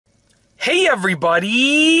Hey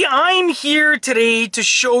everybody, I'm here today to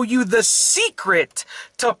show you the secret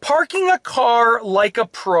to parking a car like a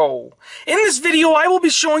pro. In this video, I will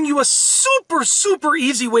be showing you a super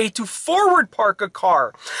easy way to forward park a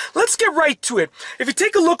car. Let's get right to it. If you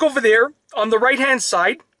take a look over there on the right hand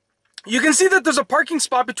side, you can see that there's a parking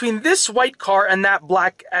spot between this white car and that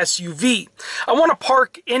black SUV. I want to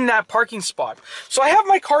park in that parking spot. So I have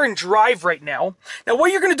my car in drive right now. Now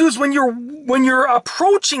what you're going to do is when you're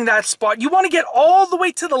approaching that spot, you want to get all the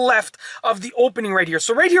way to the left of the opening right here.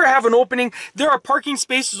 So right here I have an opening. There are parking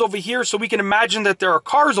spaces over here, so we can imagine that there are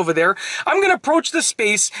cars over there. I'm going to approach the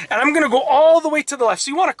space and I'm going to go all the way to the left. So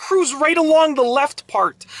you want to cruise right along the left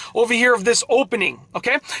part over here of this opening,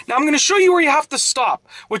 okay? Now I'm going to show you where you have to stop.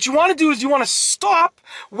 What you want to do is you want to stop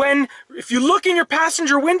when, if you look in your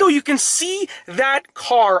passenger window, you can see that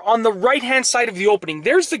car on the right hand side of the opening.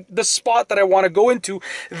 There's the spot that I want to go into.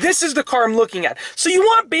 This is the car I'm looking at. So you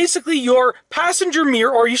want basically your passenger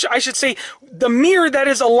mirror, or I should say the mirror that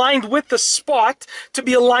is aligned with the spot, to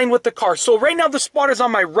be aligned with the car. So right now the spot is on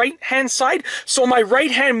my right hand side, so my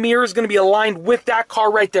right hand mirror is going to be aligned with that car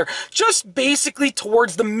right there, just basically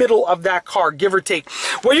towards the middle of that car, give or take.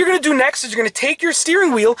 What you're going to do next is you're going to take your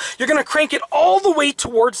steering wheel, you're going to crank it all the way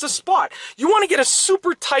towards the spot. You want to get a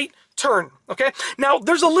super tight turn, okay? Now,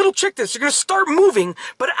 there's a little trick to this. You're going to start moving,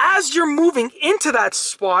 but as you're moving into that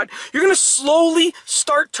spot, you're going to slowly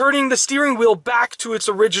start turning the steering wheel back to its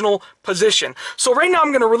original position. So right now,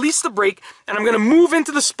 I'm going to release the brake, and I'm going to move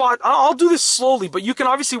into the spot. I'll do this slowly, but you can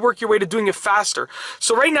obviously work your way to doing it faster.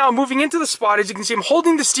 So right now, I'm moving into the spot. As you can see, I'm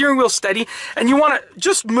holding the steering wheel steady, and you want to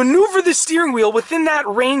just maneuver the steering wheel within that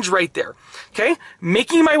range right there, okay?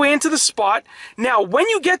 Making my way into the spot. Now, when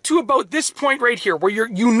you get to about this point right here, where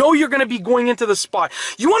you know you're going to be going into the spot,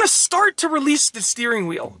 you want to start to release the steering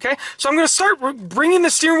wheel, okay? So I'm going to start bringing the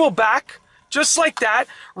steering wheel back, just like that,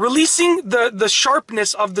 releasing the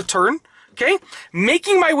sharpness of the turn, okay?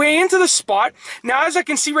 Making my way into the spot. Now, as I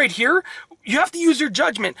can see right here, you have to use your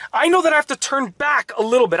judgment. I know that I have to turn back a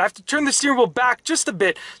little bit. I have to turn the steering wheel back just a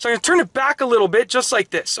bit. So I'm going to turn it back a little bit, just like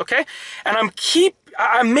this, okay? And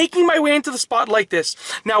I'm making my way into the spot like this.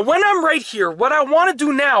 Now, when I'm right here, what I want to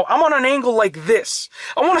do now, I'm on an angle like this.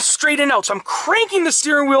 I want to straighten out. So I'm cranking the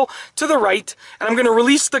steering wheel to the right, and I'm going to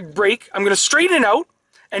release the brake. I'm going to straighten out,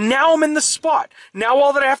 and now I'm in the spot. Now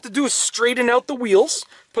all that I have to do is straighten out the wheels,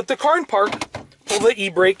 put the car in park, pull the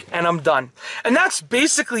e-brake, and I'm done. And that's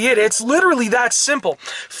basically it. It's literally that simple.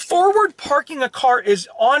 Forward parking a car is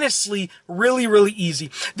honestly really easy.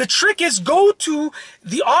 The trick is go to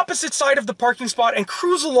the opposite side of the parking spot and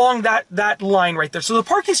cruise along that line right there. So the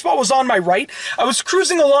parking spot was on my right. I was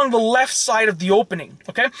cruising along the left side of the opening,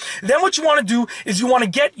 okay? Then what you want to do is you want to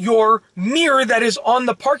get your mirror that is on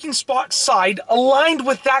the parking spot side aligned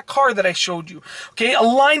with that car that I showed you, okay?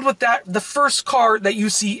 Aligned with the first car that you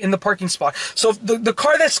see in the parking spot. So the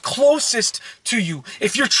car that's closest to you.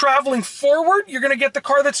 If you're traveling forward, you're going to get the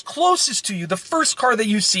car that's closest to you, the first car that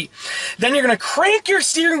you see. Then you're going to crank your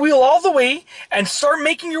steering wheel all the way and start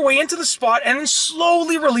making your way into the spot, and then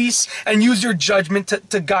slowly release and use your judgment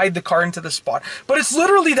to guide the car into the spot. But it's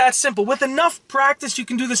literally that simple. With enough practice, you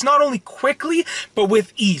can do this not only quickly, but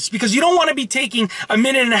with ease, because you don't want to be taking a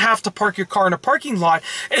minute and a half to park your car in a parking lot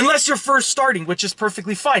unless you're first starting, which is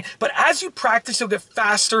perfectly fine. But as you practice, you'll get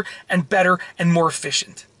faster and better and more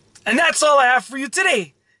efficient. And that's all I have for you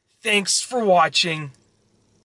today. Thanks for watching.